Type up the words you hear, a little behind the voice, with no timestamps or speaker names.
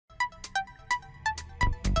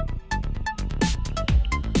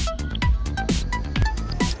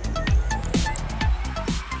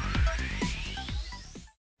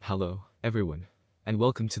Hello, everyone, and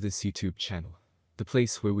welcome to this YouTube channel, the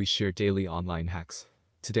place where we share daily online hacks.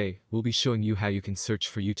 Today, we'll be showing you how you can search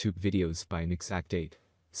for YouTube videos by an exact date.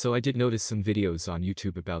 So I did notice some videos on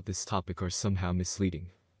YouTube about this topic are somehow misleading.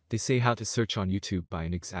 They say how to search on YouTube by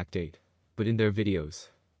an exact date, but in their videos,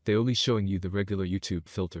 they're only showing you the regular YouTube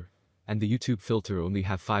filter, and the YouTube filter only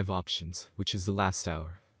have 5 options, which is the last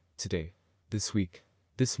hour, today, this week,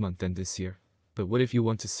 this month and this year. But what if you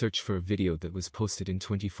want to search for a video that was posted in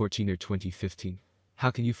 2014 or 2015? How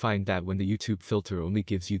can you find that when the YouTube filter only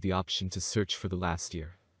gives you the option to search for the last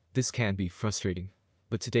year? This can be frustrating.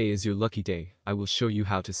 But today is your lucky day. I will show you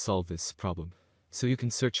how to solve this problem, so you can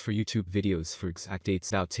search for YouTube videos for exact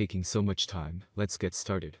dates without taking so much time. Let's get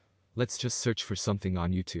started. Let's just search for something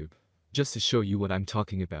on YouTube, just to show you what I'm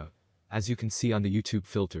talking about. As you can see on the YouTube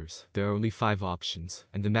filters, there are only 5 options,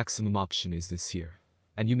 and the maximum option is this year.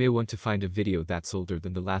 And you may want to find a video that's older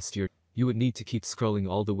than the last year. You would need to keep scrolling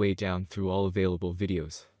all the way down through all available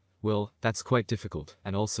videos. Well, that's quite difficult,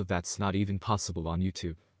 and also that's not even possible on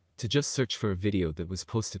YouTube. To just search for a video that was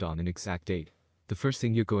posted on an exact date, the first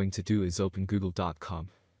thing you're going to do is open google.com.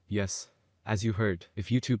 Yes, as you heard, if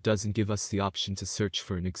YouTube doesn't give us the option to search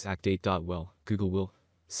for an exact date, well, Google will.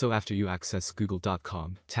 So after you access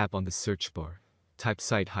google.com, tap on the search bar, type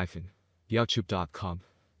site-youtube.com.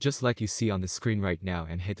 Just like you see on the screen right now,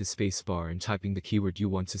 and hit the space bar and typing the keyword you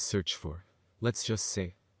want to search for. Let's just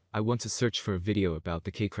say, I want to search for a video about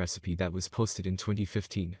the cake recipe that was posted in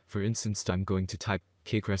 2015. For instance, I'm going to type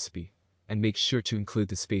cake recipe, and make sure to include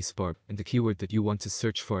the space bar and the keyword that you want to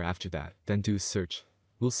search for after that. Then do a search.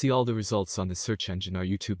 We'll see all the results on the search engine are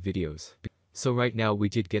YouTube videos. So right now we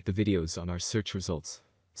did get the videos on our search results.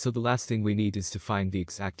 So the last thing we need is to find the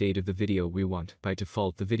exact date of the video we want. By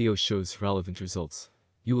default, the video shows relevant results.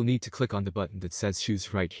 You will need to click on the button that says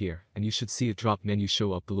choose right here, and you should see a drop menu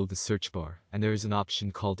show up below the search bar, and there is an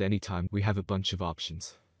option called anytime. We have a bunch of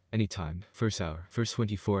options. Anytime, first hour, first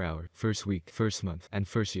 24 hour, first week, first month, and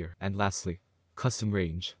first year. And lastly, custom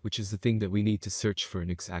range, which is the thing that we need to search for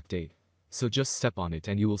an exact date. So just step on it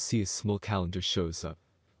and you will see a small calendar shows up.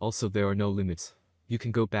 Also, there are no limits. You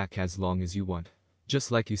can go back as long as you want.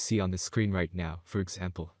 Just like you see on the screen right now. For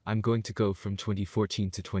example, I'm going to go from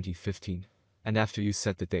 2014 to 2015. And after you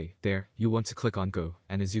set the day, there, you want to click on go,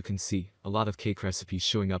 and as you can see, a lot of cake recipes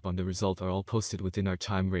showing up on the result are all posted within our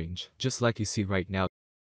time range, just like you see right now.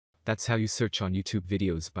 That's how you search on YouTube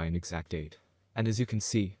videos by an exact date. And as you can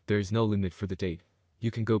see, there is no limit for the date.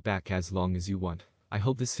 You can go back as long as you want. I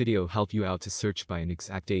hope this video helped you out to search by an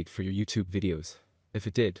exact date for your YouTube videos. If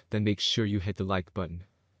it did, then make sure you hit the like button.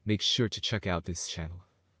 Make sure to check out this channel.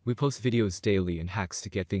 We post videos daily and hacks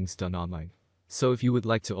to get things done online. So if you would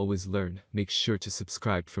like to always learn, make sure to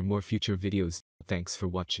subscribe for more future videos. Thanks for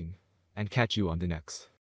watching, and catch you on the next.